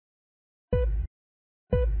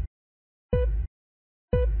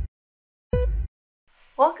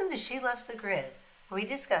Welcome to She Loves the Grid, where we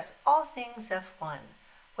discuss all things F1.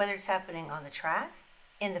 Whether it's happening on the track,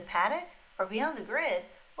 in the paddock, or beyond the grid,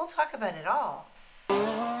 we'll talk about it all.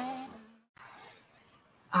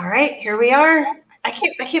 All right, here we are. I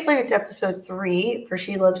can't believe it's episode 3 for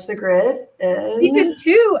She Loves the Grid. Season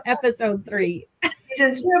 2, episode 3.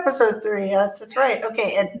 Season 2, episode 3. That's right.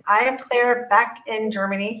 Okay, and I am Claire, back in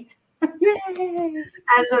Germany. Yay!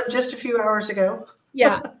 As of just a few hours ago.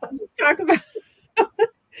 Yeah.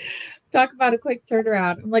 Talk about a quick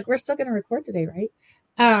turnaround. I'm like, we're still going to record today, right?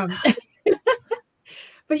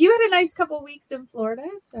 But you had a nice couple weeks in Florida,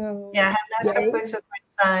 so yeah, I had a nice couple weeks with my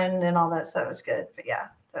son and all that, so that was good. But yeah,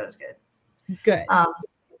 that was good. Good.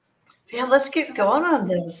 Yeah, let's get going on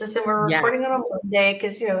this. And we're recording on a Monday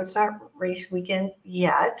because it's not race weekend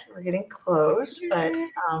yet. We're getting close, but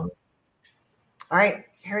all right,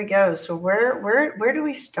 here we go. So where do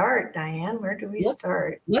we start, Diane? Where do we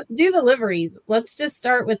start? Let's do the liveries. Let's just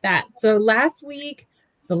start with that. So last week,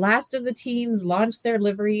 the last of the teams launched their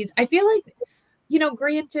liveries. I feel like,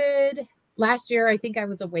 granted, last year I think I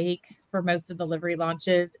was awake for most of the livery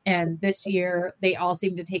launches, and this year they all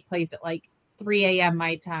seem to take place at like 3 a.m.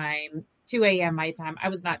 my time, 2 a.m. my time. I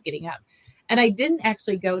was not getting up, and I didn't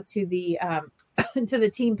actually go to the to the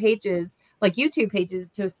team pages, like YouTube pages,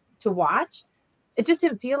 to watch. It just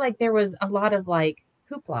didn't feel like there was a lot of like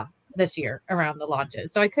hoopla this year around the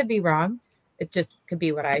launches. So I could be wrong. It just could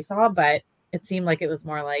be what I saw, but it seemed like it was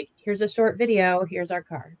more like, here's a short video, here's our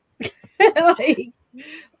car.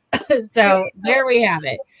 So there we have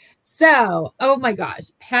it. So, oh my gosh,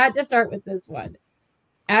 had to start with this one.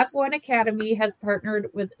 F1 Academy has partnered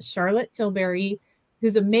with Charlotte Tilbury,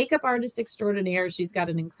 who's a makeup artist extraordinaire. She's got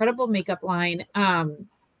an incredible makeup line.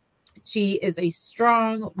 She is a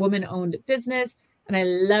strong woman-owned business, and I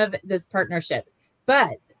love this partnership.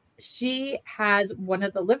 But she has one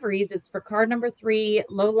of the liveries. It's for car number 3,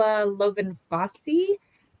 Lola Lovenfossi.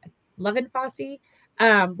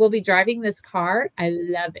 Will be driving this car. I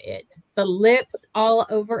love it. The lips all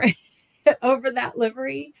over over that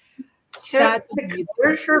livery. The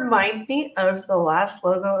colors remind me of the last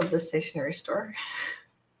logo of the stationery store.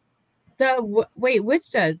 Wait, which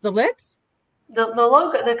does? The lips? The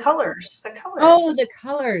logo, the colors. Oh, the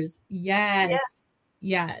colors. Yes.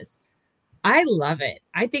 I love it.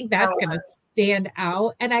 I think that's going to stand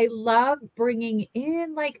out. And I love bringing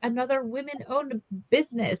in like another women-owned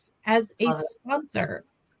business as a sponsor.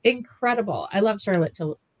 Incredible. I love Charlotte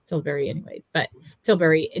Tilbury anyways.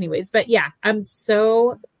 But yeah, I'm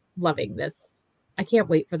so loving this. I can't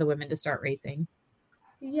wait for the women to start racing.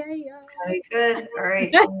 Yeah. Very good. All right.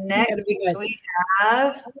 Next we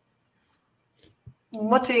have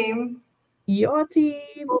what team? Your team,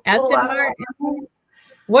 Aston Martin.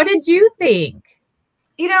 What did you think?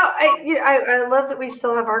 I love that we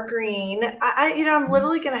still have our green. I'm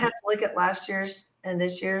literally going to have to look at last year's and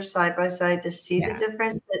this year's side by side to see the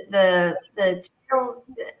difference. The tail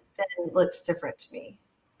looks different to me.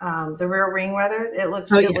 The rear wing, rather, it looks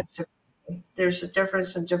different. There's a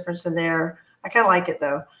difference in there. I kind of like it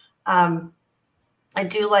though. I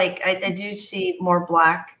do see more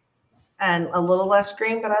black and a little less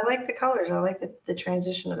green, but I like the colors. I like the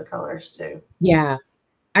transition of the colors too. Yeah,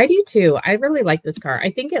 I do too. I really like this car.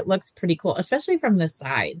 I think it looks pretty cool, especially from the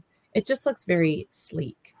side. It just looks very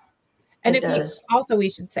sleek. And we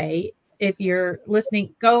should say, if you're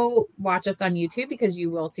listening, go watch us on YouTube because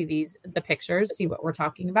you will see the pictures, see what we're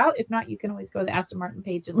talking about. If not, you can always go to the Aston Martin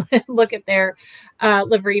page and look at their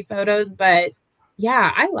livery photos. But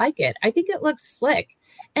yeah, I like it. I think it looks slick.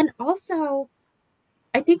 And also,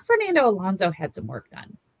 I think Fernando Alonso had some work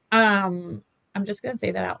done. I'm just going to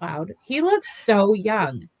say that out loud. He looks so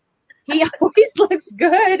young. He always looks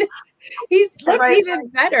good. He looks even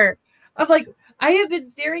better. I have been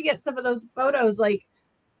staring at some of those photos. Like,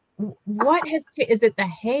 what is it the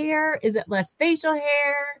hair? Is it less facial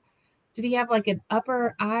hair? Did he have like an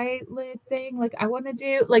upper eyelid thing? Like I want to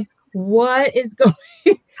do, like, what is going,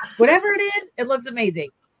 whatever it is, it looks amazing.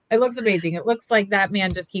 It looks amazing. It looks like that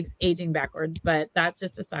man just keeps aging backwards, but that's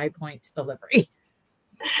just a side point to the livery.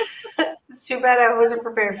 It's too bad I wasn't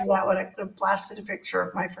prepared for that one. I could have blasted a picture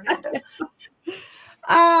of my Fernando.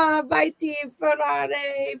 My team,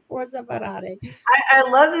 Ferrari, Forza Ferrari. I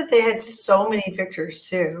love that they had so many pictures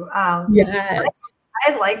too. Yes.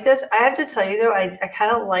 I like this. I have to tell you though, I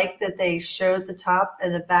kind of like that they showed the top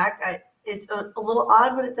and the back. It's a little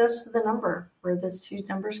odd what it does to the number, where the two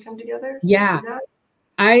numbers come together. Yeah.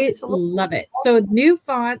 I love it. So new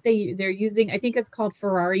font they're using, I think it's called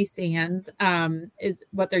Ferrari Sans, is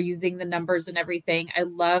what they're using, the numbers and everything. I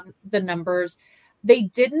love the numbers. They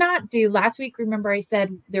did not do last week. Remember, I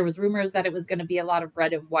said there was rumors that it was going to be a lot of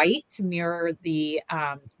red and white to mirror the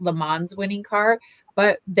Le Mans winning car,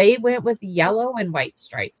 but they went with yellow and white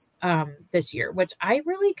stripes this year, which I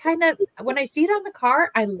really kind of, when I see it on the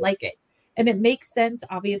car, I like it. And it makes sense,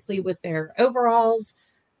 obviously, with their overalls.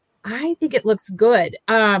 I think it looks good.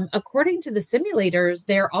 According to the simulators,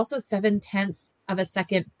 they're also 7/10 of a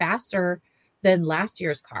second faster than last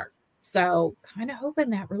year's car. So kind of hoping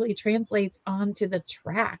that really translates onto the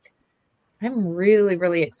track. I'm really,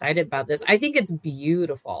 really excited about this. I think it's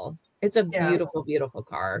beautiful. It's a beautiful, beautiful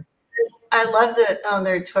car. I love that on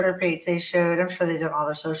their Twitter page they showed, I'm sure they did on all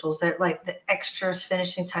their socials, they're like the extras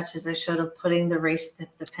finishing touches they showed of putting the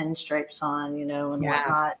pinstripes on, and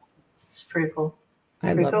whatnot. It's pretty cool.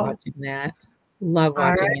 I love watching that. Love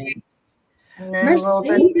watching it. And then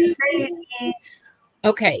Mercedes.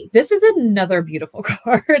 Okay, this is another beautiful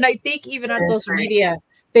car. And I think even on social media,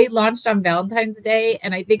 they launched on Valentine's Day.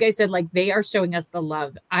 And I think I said, like, they are showing us the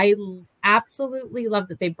love. I absolutely love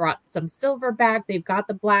that they brought some silver back. They've got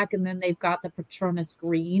the black, and then they've got the Patronus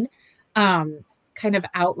green, kind of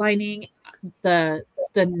outlining the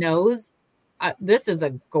nose. This is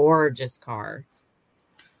a gorgeous car.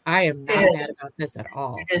 I am not mad about this at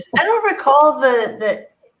all. I don't recall the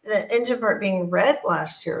engine part being red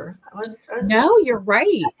last year. No, you're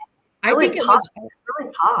right. I think it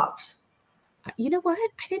really pops. You know what?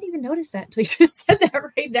 I didn't even notice that until you just said that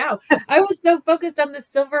right now. I was so focused on the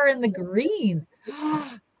silver and the green.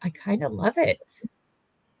 I kind of love it.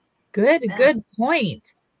 Good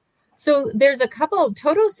point. So there's a couple.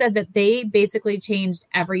 Toto said that they basically changed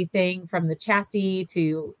everything from the chassis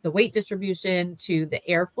to the weight distribution to the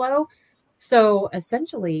airflow. So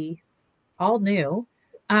essentially all new.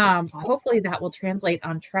 Hopefully that will translate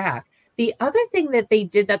on track. The other thing that they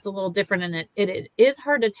did that's a little different, and it is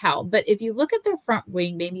hard to tell, but if you look at their front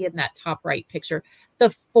wing, maybe in that top right picture, the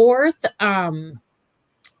fourth,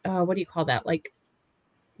 what do you call that? Like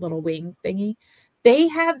little wing thingy. They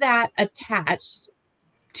have that attached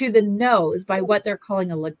to the nose by what they're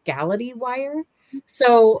calling a legality wire.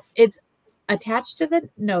 So it's attached to the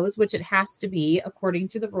nose, which it has to be according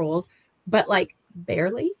to the rules, but like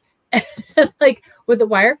barely like with the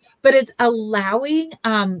wire, but it's allowing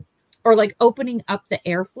or like opening up the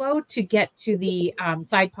airflow to get to the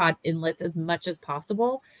side pod inlets as much as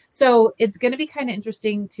possible. So it's going to be kind of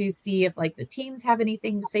interesting to see if like the teams have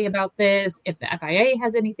anything to say about this, if the FIA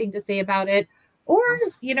has anything to say about it, or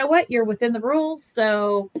you know what, you're within the rules.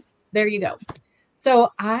 So there you go.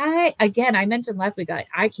 So I mentioned last week,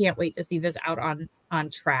 I can't wait to see this out on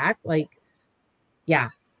track. Like, yeah.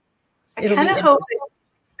 I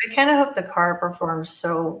kind of hope the car performs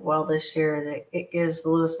so well this year that it gives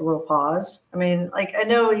Lewis a little pause. I mean, like I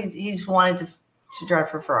know he's wanted to drive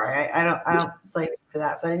for Ferrari. I don't blame him for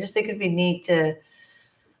that, but I just think it'd be neat to.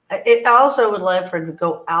 I also would love for him to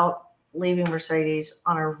go out leaving Mercedes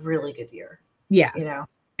on a really good year. Yeah,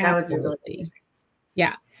 that would be really good.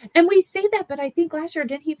 Yeah, and we say that, but I think last year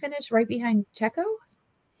didn't he finish right behind Checo?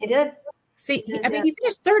 He did. See, he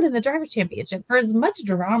finished third in the Drivers' Championship for as much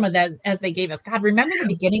drama as they gave us. God, remember the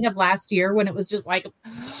beginning of last year when it was just like,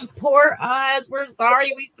 poor us, we're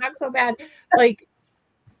sorry, we suck so bad. Like,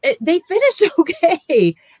 they finished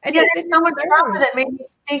okay. And it's so much drama that made me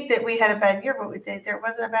think that we had a bad year, but there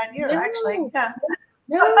wasn't a bad year, actually. Yeah.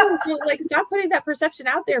 No, so like, stop putting that perception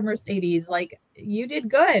out there, Mercedes. Like, you did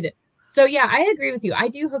good. So yeah, I agree with you. I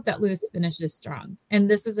do hope that Lewis finishes strong,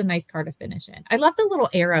 and this is a nice car to finish in. I love the little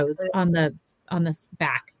arrows on the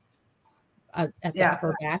back, at the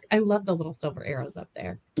upper back. I love the little silver arrows up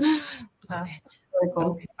there. Love it. Really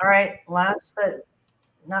cool. Okay. All right, last but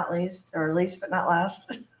not least, or least but not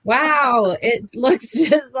last. Wow, it looks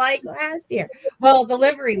just like last year. Well, the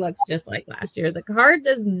livery looks just like last year. The car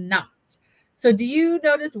does not. So do you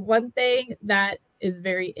notice one thing that is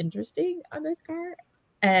very interesting on this car?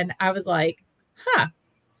 And I was like,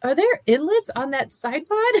 are there inlets on that side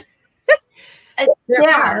pod? I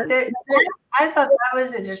thought that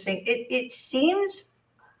was interesting. It seems,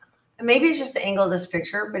 maybe it's just the angle of this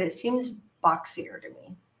picture, but it seems boxier to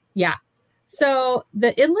me. Yeah. So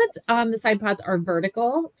the inlets on the side pods are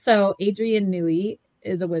vertical. So Adrian Newey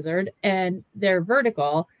is a wizard, and they're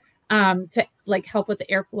vertical to like help with the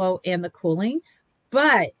airflow and the cooling.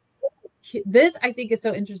 But this, I think, is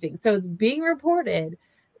so interesting. So it's being reported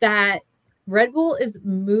that Red Bull is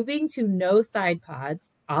moving to no side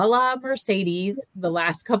pods, a la Mercedes, the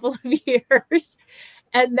last couple of years,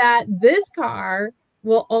 and that this car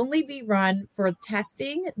will only be run for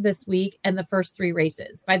testing this week and the first 3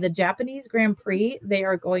 races. By the Japanese Grand Prix, they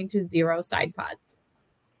are going to 0 side pods.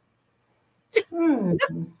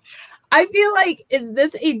 I feel like, is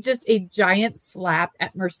this just a giant slap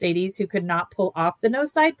at Mercedes, who could not pull off the no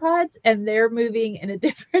side pods, and they're moving in a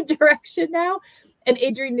different direction now? And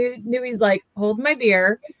Adrian Newey's like, hold my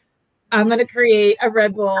beer. I'm going to create a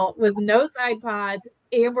Red Bull with no side pods,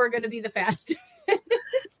 and we're going to be the fastest.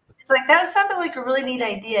 It's like, that sounded like a really neat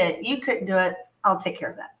idea. You couldn't do it. I'll take care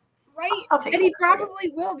of that. Right. And he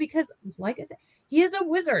probably will, because, like I said, he is a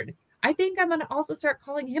wizard. I think I'm going to also start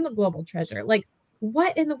calling him a global treasure. Like,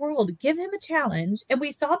 what in the world? Give him a challenge. And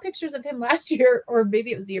we saw pictures of him last year, or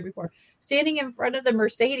maybe it was the year before, standing in front of the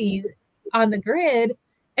Mercedes on the grid.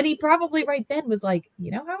 And he probably right then was like,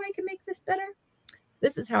 you know how I can make this better?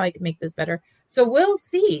 This is how I can make this better. So we'll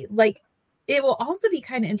see. Like, it will also be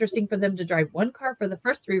kind of interesting for them to drive one car for the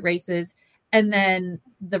first 3 races, and then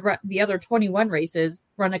the other 21 races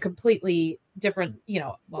run a completely different,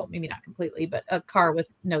 well, maybe not completely, but a car with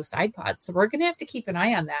no side pods. So we're going to have to keep an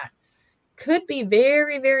eye on that. Could be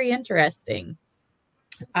very, very interesting.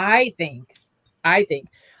 I think.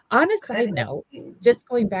 On a side note, just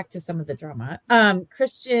going back to some of the drama,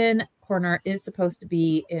 Christian Horner is supposed to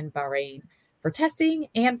be in Bahrain for testing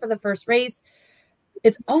and for the first race.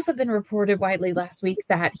 It's also been reported widely last week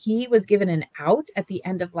that he was given an out at the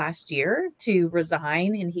end of last year to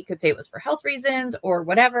resign, and he could say it was for health reasons or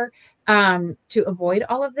whatever, to avoid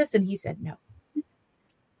all of this. And he said no.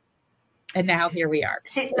 And now here we are.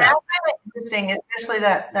 See, that's kind of interesting, especially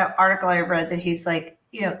that article I read, that he's like,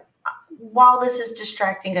 while this is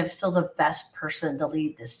distracting, I'm still the best person to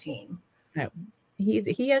lead this team. No,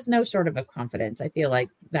 he has no short of a confidence. I feel like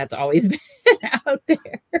that's always been out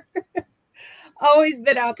there. Always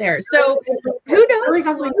been out there. So who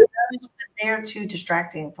knows? They're too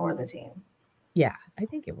distracting for the team. Yeah, I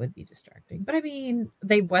think it would be distracting. But I mean,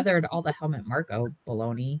 they've weathered all the Helmut Marko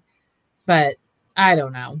baloney. But I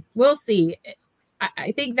don't know. We'll see.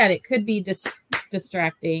 I think that it could be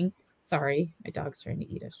distracting. Sorry, my dog's trying to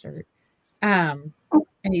eat a shirt. And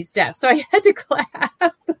he's deaf, so I had to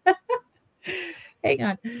clap. Hang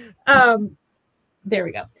on. There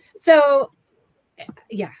we go. So,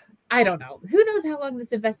 yeah, I don't know. Who knows how long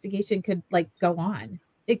this investigation could go on?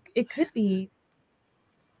 It could be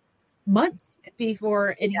months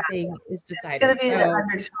before anything is decided. It's going to be the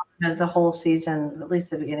undertone of the whole season, at least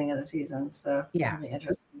the beginning of the season. So yeah, it'll be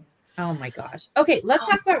interesting. Oh my gosh. Okay, let's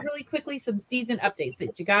talk about really quickly some season updates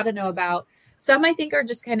that you got to know about. Some I think are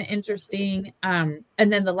just kind of interesting, and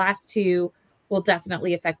then the last 2 will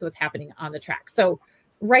definitely affect what's happening on the track. So,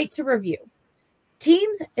 right to review.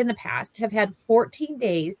 Teams in the past have had 14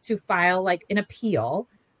 days to file an appeal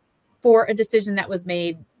for a decision that was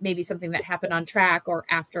made, maybe something that happened on track or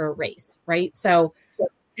after a race, right? So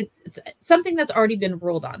it's something that's already been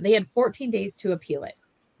ruled on. They had 14 days to appeal it.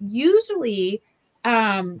 Usually,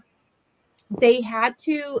 they had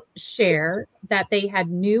to share that they had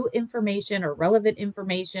new information or relevant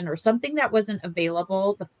information or something that wasn't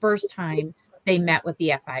available the first time they met with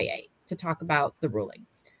the FIA to talk about the ruling.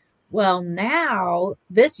 Well, now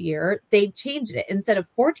this year, they've changed it. Instead of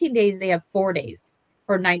 14 days, they have 4 days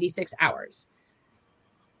or 96 hours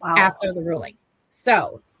after the ruling.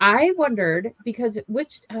 So I wondered, because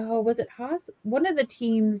was it Haas? One of the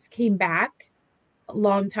teams came back a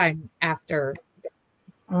long time after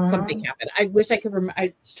something happened. I wish I could remember.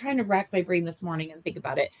 I was trying to rack my brain this morning and think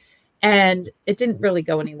about it, and it didn't really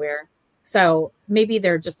go anywhere. So maybe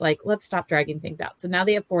they're just like, let's stop dragging things out. So now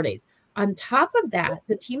they have 4 days. On top of that,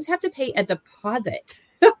 the teams have to pay a deposit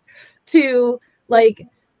to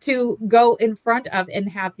go in front of and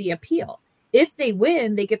have the appeal. If they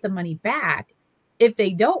win, they get the money back. If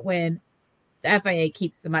they don't win, the FIA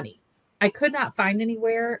keeps the money. I could not find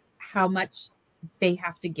anywhere how much they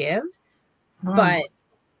have to give, but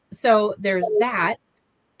so there's that.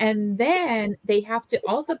 And then they have to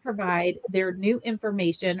also provide their new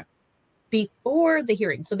information before the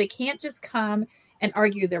hearing. So they can't just come and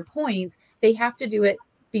argue their points. They have to do it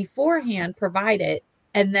beforehand, provide it,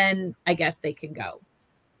 and then I guess they can go.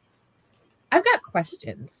 I've got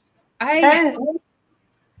questions. Because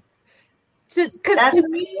to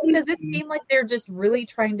me, does it seem like they're just really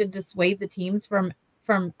trying to dissuade the teams from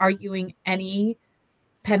arguing any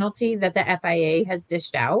penalty that the FIA has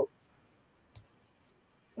dished out?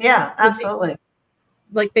 Yeah, absolutely.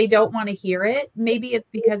 They don't want to hear it. Maybe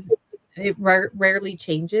it's because it rarely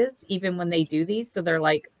changes, even when they do these. So they're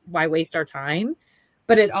like, why waste our time?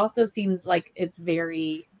 But it also seems like it's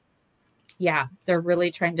very, they're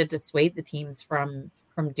really trying to dissuade the teams from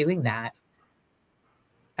doing that.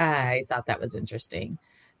 I thought that was interesting.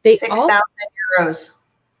 6,000 euros.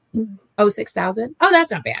 Oh, 6,000? Oh,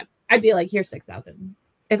 that's not bad. I'd be like, here's 6,000.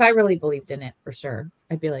 If I really believed in it, for sure.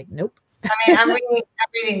 I'd be like, nope, I mean, I'm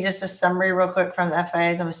reading just a summary real quick from the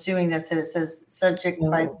FIAs. I'm assuming that's it. It says subject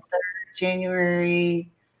by 3rd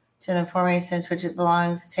January to an informing sense which it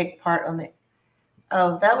belongs to take part on the.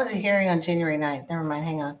 Oh, that was a hearing on January 9th. Never mind.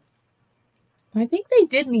 Hang on. I think they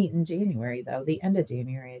did meet in January, though, the end of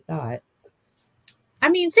January, I thought. I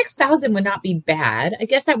mean, 6,000 would not be bad. I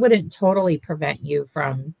guess that wouldn't totally prevent you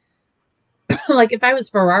from, like, if I was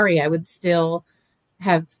Ferrari, I would still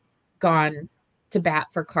have gone to bat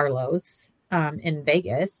for Carlos in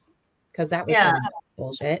Vegas because that was Yeah. some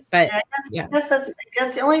bullshit. But yeah, I guess that's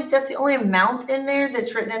the only amount in there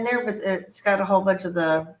that's written in there, but it's got a whole bunch of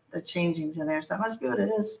the changings in there. So that must be what it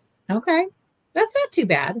is. Okay, that's not too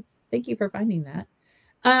bad. Thank you for finding that.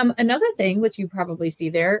 Another thing which you probably see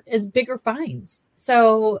there is bigger fines.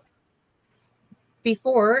 So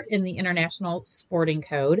before in the International Sporting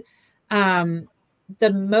Code,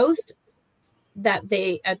 the most that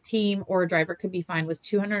a team or a driver could be fined was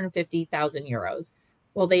 250,000 euros.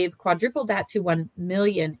 Well, they've quadrupled that to 1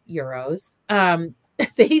 million euros.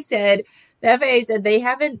 They said, the FAA said they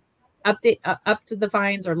haven't upped the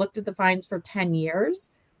fines or looked at the fines for 10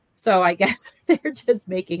 years. So I guess they're just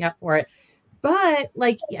making up for it. But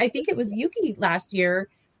like, I think it was Yuki last year,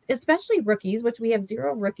 especially rookies, which we have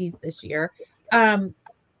 0 rookies this year.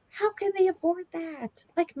 How can they afford that?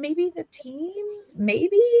 Like maybe the teams,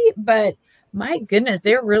 maybe, but my goodness,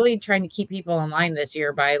 they're really trying to keep people in line this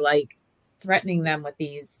year by like threatening them with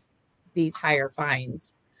these higher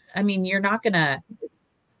fines. I mean, you're not gonna.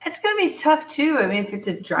 It's going to be tough too. I mean, if it's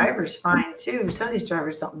a driver's fine too, some of these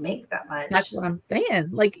drivers don't make that much. That's what I'm saying.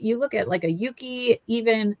 Like you look at like a Yuki,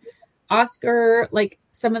 even Oscar, like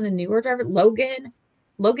some of the newer drivers, Logan.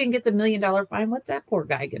 Logan gets $1 million fine. What's that poor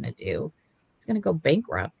guy gonna do? He's gonna go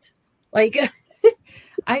bankrupt. Like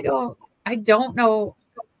I don't know.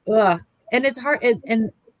 Ugh. And it's hard.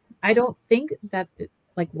 And I don't think that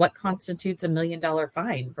like what constitutes $1 million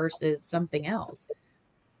fine versus something else.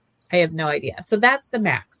 I have no idea. So that's the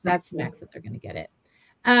max. That's the max that they're going to get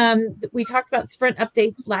it. We talked about sprint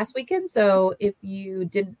updates last weekend. So if you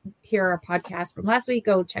didn't hear our podcast from last week,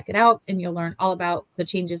 go check it out and you'll learn all about the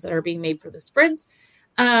changes that are being made for the sprints.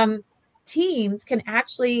 Teams can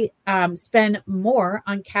actually spend more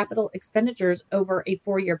on capital expenditures over a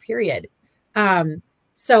 4-year period.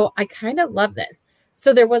 So I kind of love this.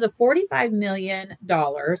 So there was a $45 million,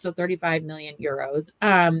 so 35 million euros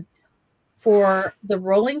for the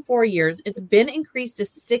rolling 4 years. It's been increased to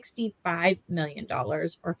 $65 million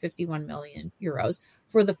or 51 million euros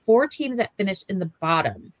for the 4 teams that finished in the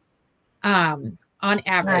bottom on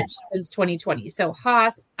average since 2020. So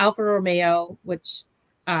Haas, Alfa Romeo, which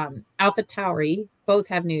Alpha Tauri, both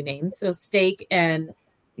have new names. So Stake and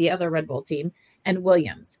the other Red Bull team, and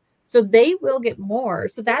Williams. So they will get more.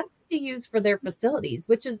 So that's to use for their facilities,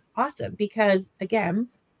 which is awesome because, again,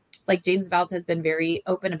 like James Vowles has been very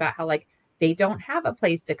open about how like they don't have a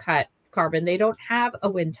place to cut carbon. They don't have a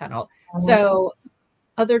wind tunnel. So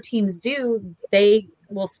other teams do. They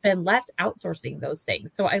will spend less outsourcing those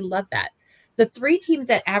things. So I love that. The 3 teams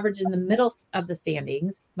that average in the middle of the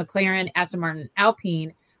standings, McLaren, Aston Martin,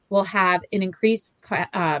 Alpine, will have an increased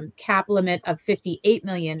cap limit of $58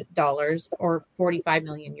 million or 45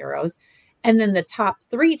 million euros. And then the top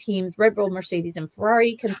 3 teams, Red Bull, Mercedes, and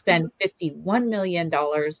Ferrari, can spend $51 million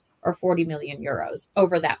or 40 million euros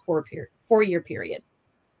over that 4-year period.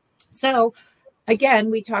 So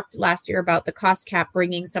again, we talked last year about the cost cap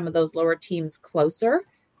bringing some of those lower teams closer.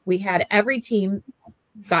 We had every team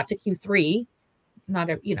got to Q3.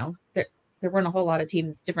 There weren't a whole lot of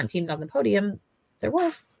different teams on the podium. There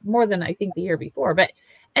was more than I think the year before. But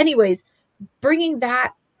anyways, bringing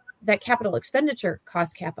that capital expenditure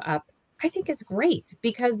cost cap up, I think is great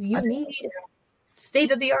because you need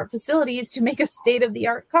state-of-the-art facilities to make a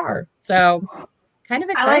state-of-the-art car. So kind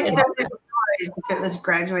of excited. I like if it was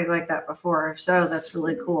graduated like that before. If so, that's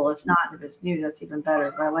really cool. If not, if it's new, that's even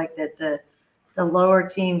better. But I like that the lower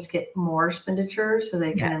teams get more expenditure so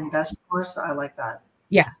they can invest more. So I like that.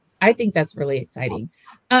 Yeah, I think that's really exciting.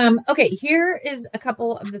 Okay, here is a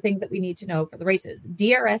couple of the things that we need to know for the races.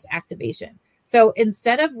 DRS activation. So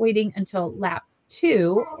instead of waiting until lap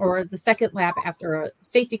 2 or the second lap after a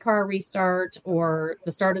safety car restart or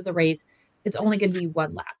the start of the race, it's only going to be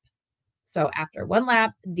 1 lap. So after 1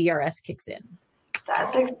 lap, DRS kicks in.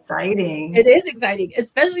 That's exciting. It is exciting,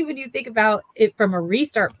 especially when you think about it from a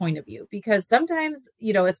restart point of view, because sometimes,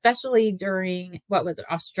 especially during, what was it,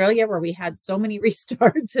 Australia, where we had so many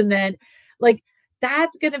restarts, and then like,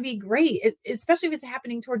 that's going to be great, especially if it's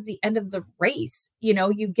happening towards the end of the race.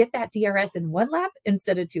 You get that DRS in 1 lap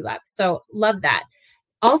instead of 2 laps. So love that.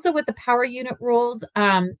 Also with the power unit rules,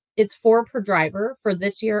 it's 4 per driver for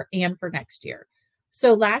this year and for next year.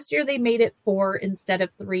 So last year they made it 4 instead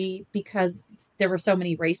of 3 because there were so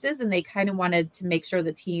many races, and they kind of wanted to make sure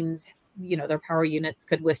the teams, their power units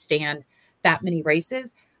could withstand that many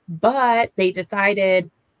races. But they decided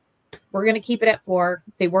we're going to keep it at 4.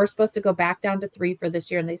 They were supposed to go back down to 3 for this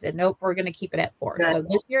year, and they said, nope, we're going to keep it at 4. Good. So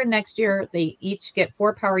this year and next year, they each get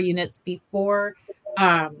 4 power units before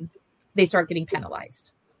they start getting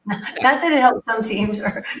penalized. So. Not that it helped some teams,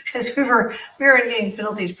 because we were getting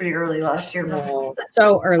penalties pretty early last year. Oh,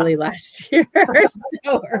 so early last year.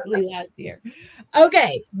 So early last year.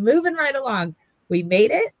 Okay, moving right along. We made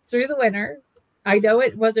it through the winter. I know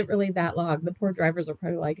it wasn't really that long. The poor drivers are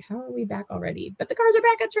probably like, how are we back already? But the cars are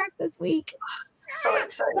back on track this week. So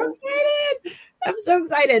excited. I'm so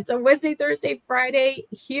excited. So Wednesday, Thursday, Friday,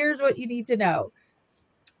 here's what you need to know.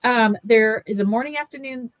 There is a morning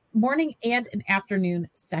and an afternoon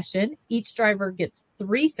session. Each driver gets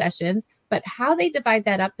 3 sessions, but how they divide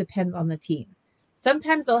that up depends on the team.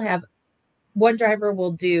 Sometimes they'll have one driver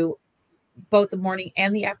will do both the morning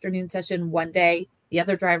and the afternoon session one day. The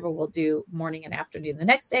other driver will do morning and afternoon the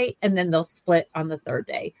next day, and then they'll split on the third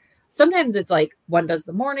day. Sometimes it's like one does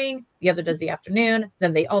the morning, the other does the afternoon,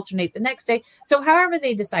 then they alternate the next day. So however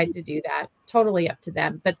they decide to do that, totally up to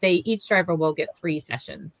them. But each driver will get 3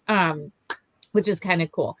 sessions, which is kind of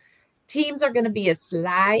cool. Teams are going to be as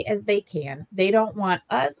sly as they can. They don't want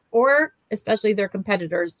us, or especially their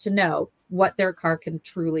competitors, to know what their car can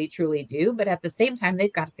truly, truly do. But at the same time,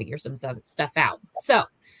 they've got to figure some stuff out. So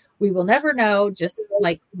we will never know, just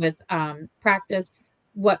like with practice,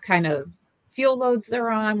 what kind of fuel loads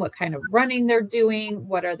they're on, what kind of running they're doing,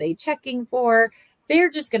 what are they checking for. They're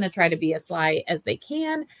just going to try to be as sly as they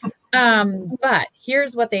can. But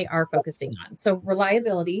here's what they are focusing on. So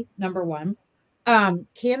reliability, number 1.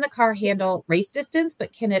 Can the car handle race distance,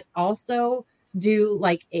 but can it also do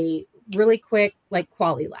like a really quick, like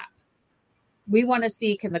quali lap? We want to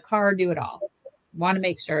see, can the car do it all? Want to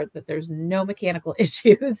make sure that there's no mechanical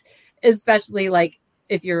issues, especially like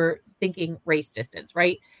if you're thinking race distance,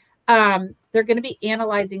 right? They're going to be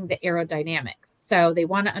analyzing the aerodynamics. So they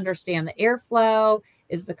want to understand the airflow.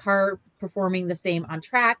 Is the car performing the same on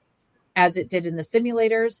track as it did in the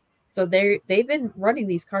simulators? So they've been running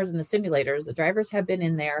these cars in the simulators. The drivers have been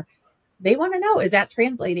in there. They want to know, is that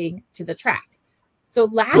translating to the track? So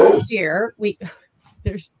last year,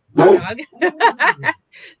 there's dog.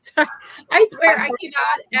 So I swear I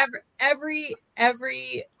cannot every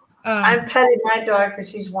I'm petting that dog because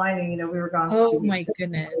she's whining. We were gone for 2 weeks. Oh my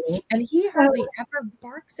goodness. And he hardly ever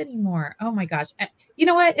barks anymore. Oh my gosh. You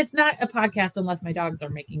know what? It's not a podcast unless my dogs are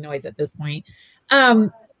making noise at this point.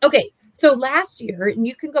 Okay. So last year, and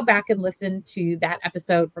you can go back and listen to that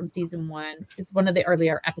episode from season 1. It's one of the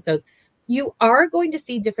earlier episodes. You are going to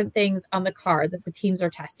see different things on the car that the teams are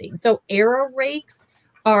testing. So aero rakes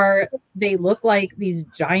they look like these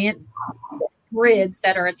giant grids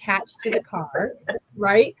that are attached to the car,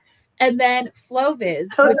 right? And then FlowViz,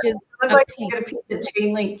 which is like a piece of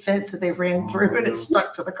chain link fence that they ran through and it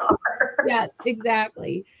stuck to the car. Yes,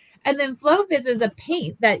 exactly. And then FlowViz is a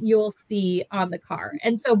paint that you'll see on the car.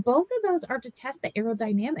 And so both of those are to test the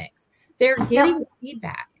aerodynamics. They're getting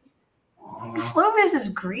feedback. FlowViz is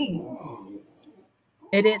green.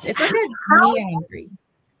 It is. It's like a neon green.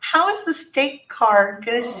 How is the state car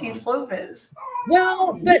going to see FlowViz?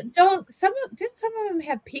 Well, but some of them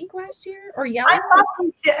have pink last year or yellow? I thought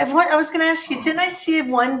they did. I was going to ask you, didn't I see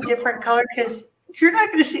one different color? Because you're not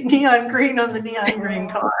going to see neon green on the neon green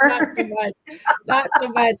car. Not so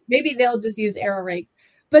much. Maybe they'll just use aero rakes.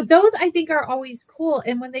 But those I think are always cool.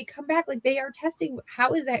 And when they come back, like they are testing,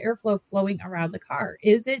 how is that airflow flowing around the car?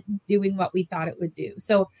 Is it doing what we thought it would do?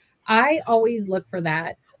 So I always look for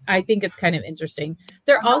that. I think it's kind of interesting.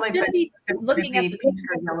 They're also going to be looking at the pink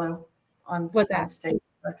or yellow on stage.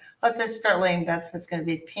 Let's start laying bets if it's going to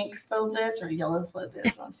be pink FlowViz or yellow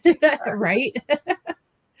FlowViz on stage. Right?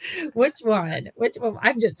 Which one?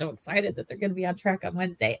 I'm just so excited that they're going to be on track on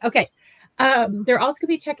Wednesday. Okay. They're also going to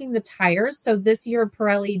be checking the tires. So this year,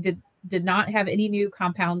 Pirelli did not have any new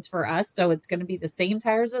compounds for us. So it's going to be the same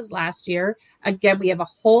tires as last year. Again, we have a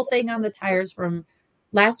whole thing on the tires from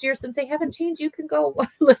last year. Since they haven't changed, you can go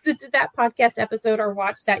listen to that podcast episode or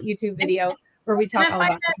watch that YouTube video where we talk all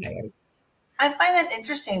about the tires. I find that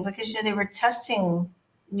interesting because, they were testing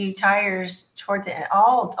new tires toward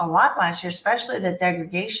a lot last year, especially the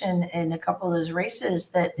degradation in a couple of those races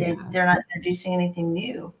that they're not introducing anything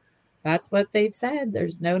new. That's what they've said.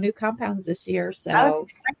 There's no new compounds this year. So I was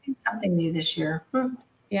expecting something new this year.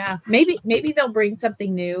 Yeah, maybe they'll bring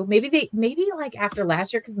something new. Maybe like after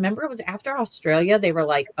last year, because remember it was after Australia, they were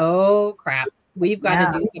like, oh crap, we've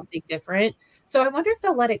got to do something different. So I wonder if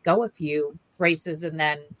they'll let it go a few races and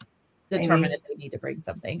then determine if they need to bring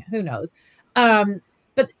something. Who knows?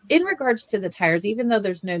 But in regards to the tires, even though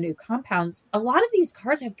there's no new compounds, a lot of these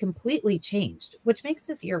cars have completely changed, which makes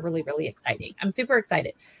this year really, really exciting. I'm super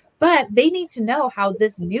excited. But they need to know how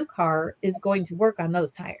this new car is going to work on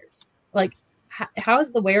those tires. Like, how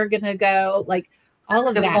is the wear going to go? Like, all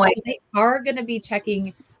of that. So they are going to be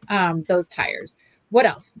checking those tires. What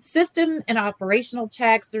else? System and operational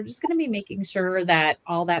checks. They're just going to be making sure that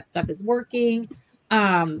all that stuff is working.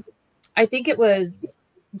 I think it was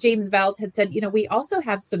James Vowles had said, we also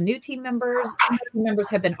have some new team members. Team members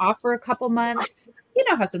have been off for a couple months. You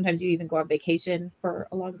know how sometimes you even go on vacation for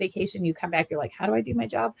a long vacation, you come back, you're like, how do I do my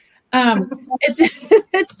job?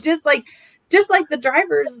 It's just like the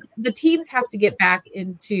drivers, the teams have to get back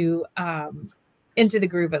into the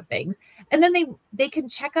groove of things. And then they can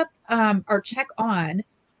check up or check on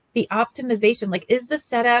the optimization. Like, is the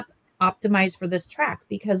setup optimized for this track?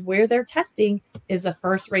 Because where they're testing is the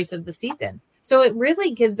first race of the season. So it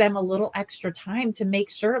really gives them a little extra time to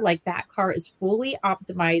make sure like that car is fully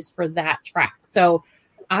optimized for that track. So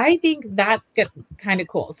I think that's kind of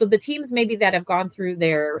cool. So the teams maybe that have gone through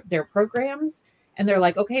their programs and they're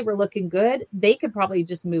like, okay, we're looking good. They could probably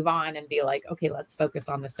just move on and be like, okay, let's focus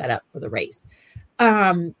on the setup for the race.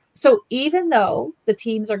 So even though the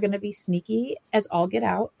teams are going to be sneaky as all get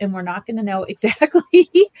out and we're not going to know exactly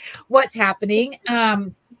what's happening,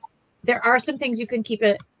 there are some things you can keep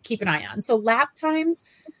an eye on. So lap times,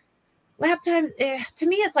 to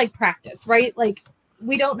me, it's like practice, right? Like,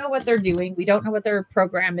 we don't know what they're doing. We don't know what their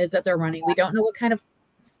program is that they're running. We don't know what kind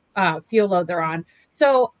of fuel load they're on.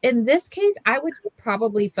 So in this case, I would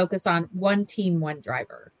probably focus on one team, one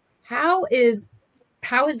driver. How is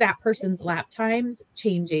that person's lap times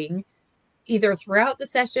changing either throughout the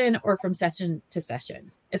session or from session to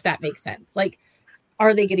session, if that makes sense? Like,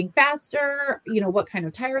 are they getting faster? What kind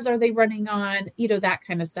of tires are they running on? That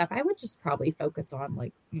kind of stuff. I would just probably focus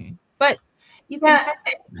on but you can have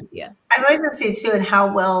an idea. I'd like to see too, and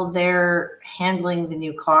how well they're handling the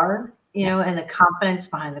new car, and the confidence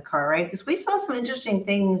behind the car, right? Because we saw some interesting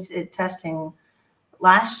things at testing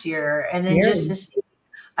last year, and then just to see,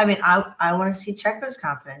 I want to see Checo's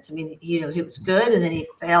confidence. He was good, and then he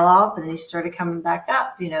fell off, and then he started coming back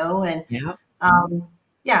up, and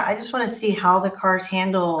I just want to see how the cars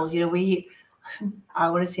handle. I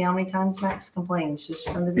want to see how many times Max complains just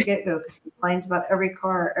from the get-go, because he complains about every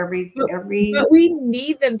car, every. But we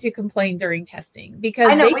need them to complain during testing,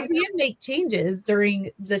 because they can make changes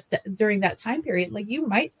during that time period. Like, you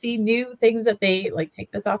might see new things that they like,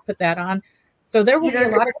 take this off, put that on. So there will be a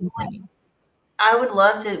lot of complaining. I would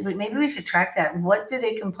love to, maybe we should track that. What do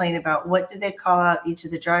they complain about? What do they call out each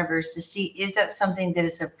of the drivers to see? Is that something that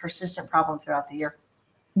is a persistent problem throughout the year?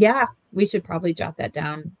 Yeah, we should probably jot that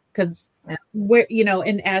down, because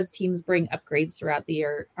and as teams bring upgrades throughout the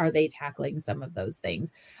year, are they tackling some of those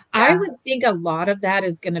things? Yeah. I would think a lot of that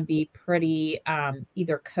is going to be pretty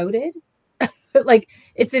either coded, like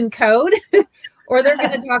it's in code, or they're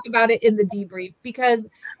going to talk about it in the debrief, because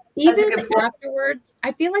even afterwards,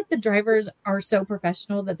 I feel like the drivers are so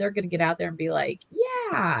professional that they're going to get out there and be like,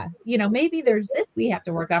 yeah, maybe there's this we have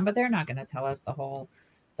to work on, but they're not going to tell us the whole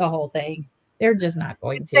thing. They're just not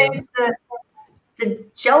going to. The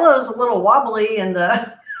Jello's a little wobbly and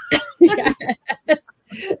the yes.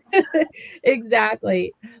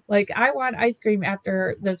 Exactly. Like, I want ice cream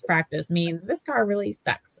after this practice means this car really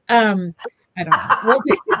sucks. I don't know. We'll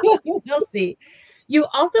see. We'll see. You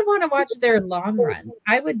also want to watch their long runs.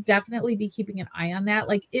 I would definitely be keeping an eye on that.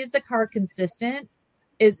 Like, is the car consistent?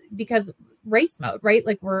 Because race mode, right?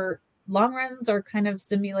 Like, long runs are kind of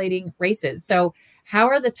simulating races. So how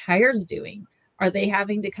are the tires doing? Are they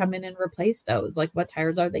having to come in and replace those? Like, what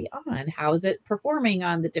tires are they on? How is it performing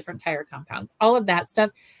on the different tire compounds? All of that stuff.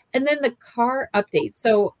 And then the car updates.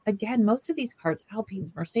 So again, most of these cars,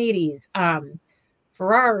 Alpines, Mercedes,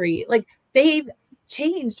 Ferrari, like, they've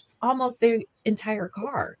changed almost their entire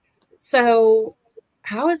car. So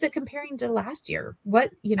how is it comparing to last year? What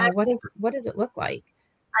does it look like?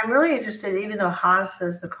 I'm really interested, even though Haas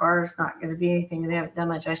says the car is not going to be anything, they haven't done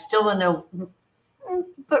much. I still want to know,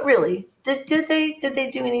 but really, did they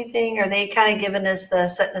do anything? Or are they kind of giving us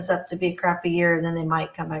setting us up to be a crappy year, and then they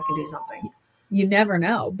might come back and do something? You never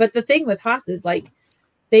know. But the thing with Haas is, like,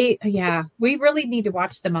 we really need to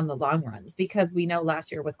watch them on the long runs, because we know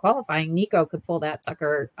last year with qualifying, Nico could pull that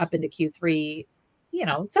sucker up into Q3,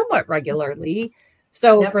 somewhat regularly.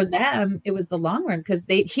 So for them, it was the long run, because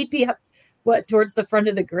he'd be up towards the front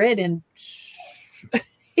of the grid, and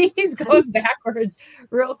he's going backwards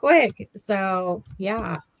real quick. So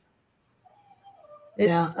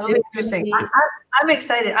it's interesting. I I'm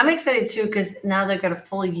excited. I'm excited too because now they've got a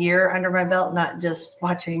full year under my belt, not just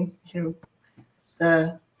watching,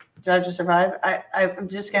 the Drive to Survive. I'm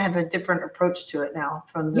just gonna have a different approach to it now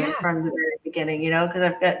from the very beginning, because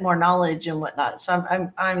I've got more knowledge and whatnot. So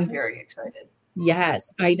I'm very excited.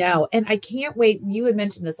 Yes, I know. And I can't wait. You had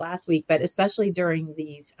mentioned this last week, but especially during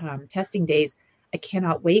these testing days, I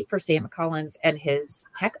cannot wait for Sam Collins and his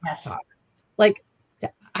tech talks. Like,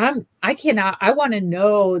 I want to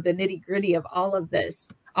know the nitty gritty of all of this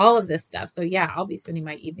stuff. So yeah, I'll be spending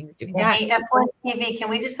my evenings doing that. Hey, F1 TV, can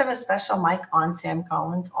we just have a special mic on Sam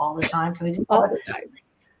Collins all the time? Can we just all the time?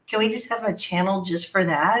 Can we just have a channel just for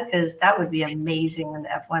that? Because that would be amazing in the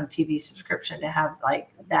F1 TV subscription to have like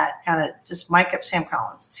that kind of just mic up Sam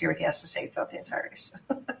Collins. Let's hear what he has to say throughout the entire race.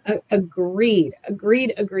 Agreed.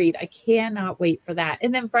 I cannot wait for that.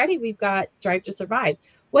 And then Friday, we've got Drive to Survive.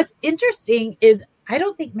 What's interesting is I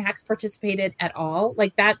don't think Max participated at all.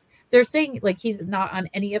 Like they're saying like he's not on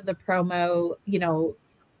any of the promo,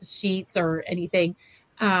 sheets or anything.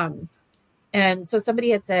 And so somebody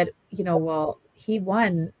had said, well, he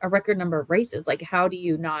won a record number of races. Like, how do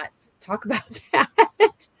you not talk about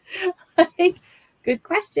that? Like, good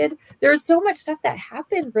question. There's so much stuff that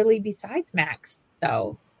happened really besides Max,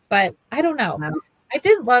 though. But I don't know. I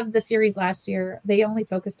did love the series last year. They only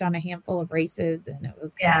focused on a handful of races, and it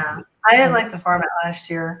was I didn't like the format last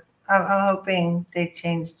year. I'm hoping they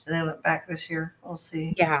went back this year. We'll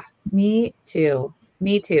see. Yeah, me too.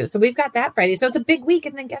 So we've got that Friday. So it's a big week,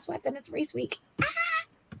 and then guess what? Then it's race week.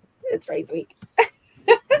 It's race week.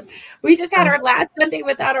 We just had our last Sunday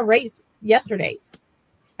without a race yesterday.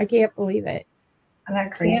 I can't believe it. Isn't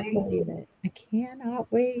that crazy? I can't believe it. I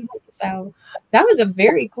cannot wait. So that was a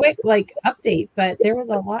very quick update, but there was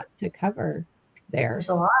a lot to cover there. There's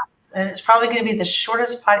a lot. And it's probably going to be the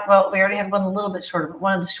shortest well, we already had one a little bit shorter, but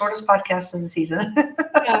one of the shortest podcasts of the season.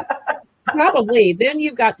 Yeah, probably. Then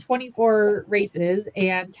you've got 24 races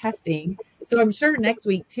and testing. So I'm sure next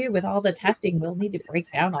week too, with all the testing, we'll need to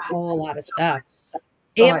break down a whole lot of stuff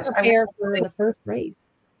and prepare for the first race.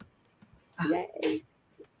 Yay.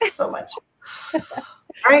 So much. All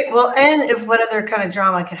right. Well, and if what other kind of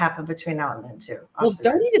drama can happen between now and then too. Well,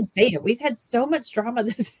 don't even say it. We've had so much drama.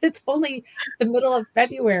 It's only the middle of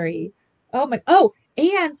February.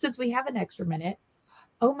 And since we have an extra minute,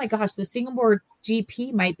 oh my gosh, the Singapore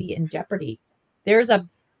GP might be in jeopardy. There's a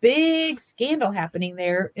big scandal happening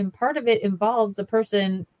there, and part of it involves the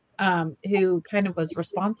person who kind of was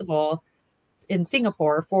responsible in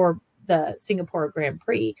Singapore for the Singapore Grand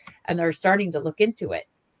Prix, and they're starting to look into it.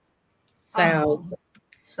 So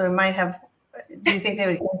we might have. Do you think they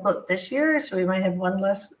would cancel it this year? So we might have one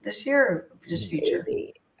less this year, or just future?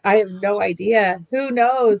 Maybe. I have no idea. Who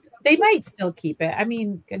knows? They might still keep it. I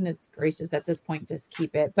mean, goodness gracious, at this point, just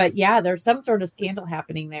keep it. But yeah, there's some sort of scandal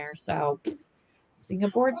happening there. So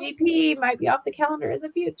Singapore GP might be off the calendar in the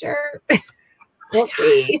future. We'll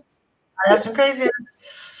see. I have some craziness.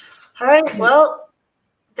 All right. Well,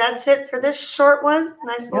 that's it for this short one.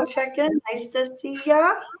 Nice little check-in. Nice to see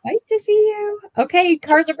ya. Nice to see you. Okay,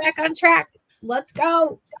 cars are back on track. Let's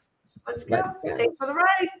go. Let's go. Thanks for the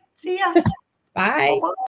ride. See ya. Bye.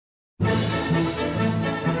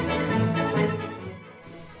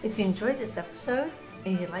 If you enjoyed this episode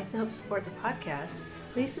and you'd like to help support the podcast,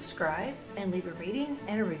 please subscribe and leave a rating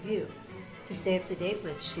and a review. To stay up to date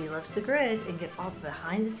with She Loves the Grid and get all the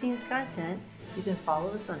behind-the-scenes content, you can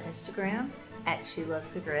follow us on Instagram at She Loves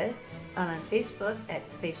the Grid and on Facebook at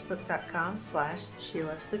facebook.com/She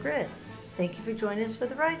Loves the Grid. Thank you for joining us for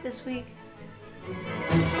the ride this week.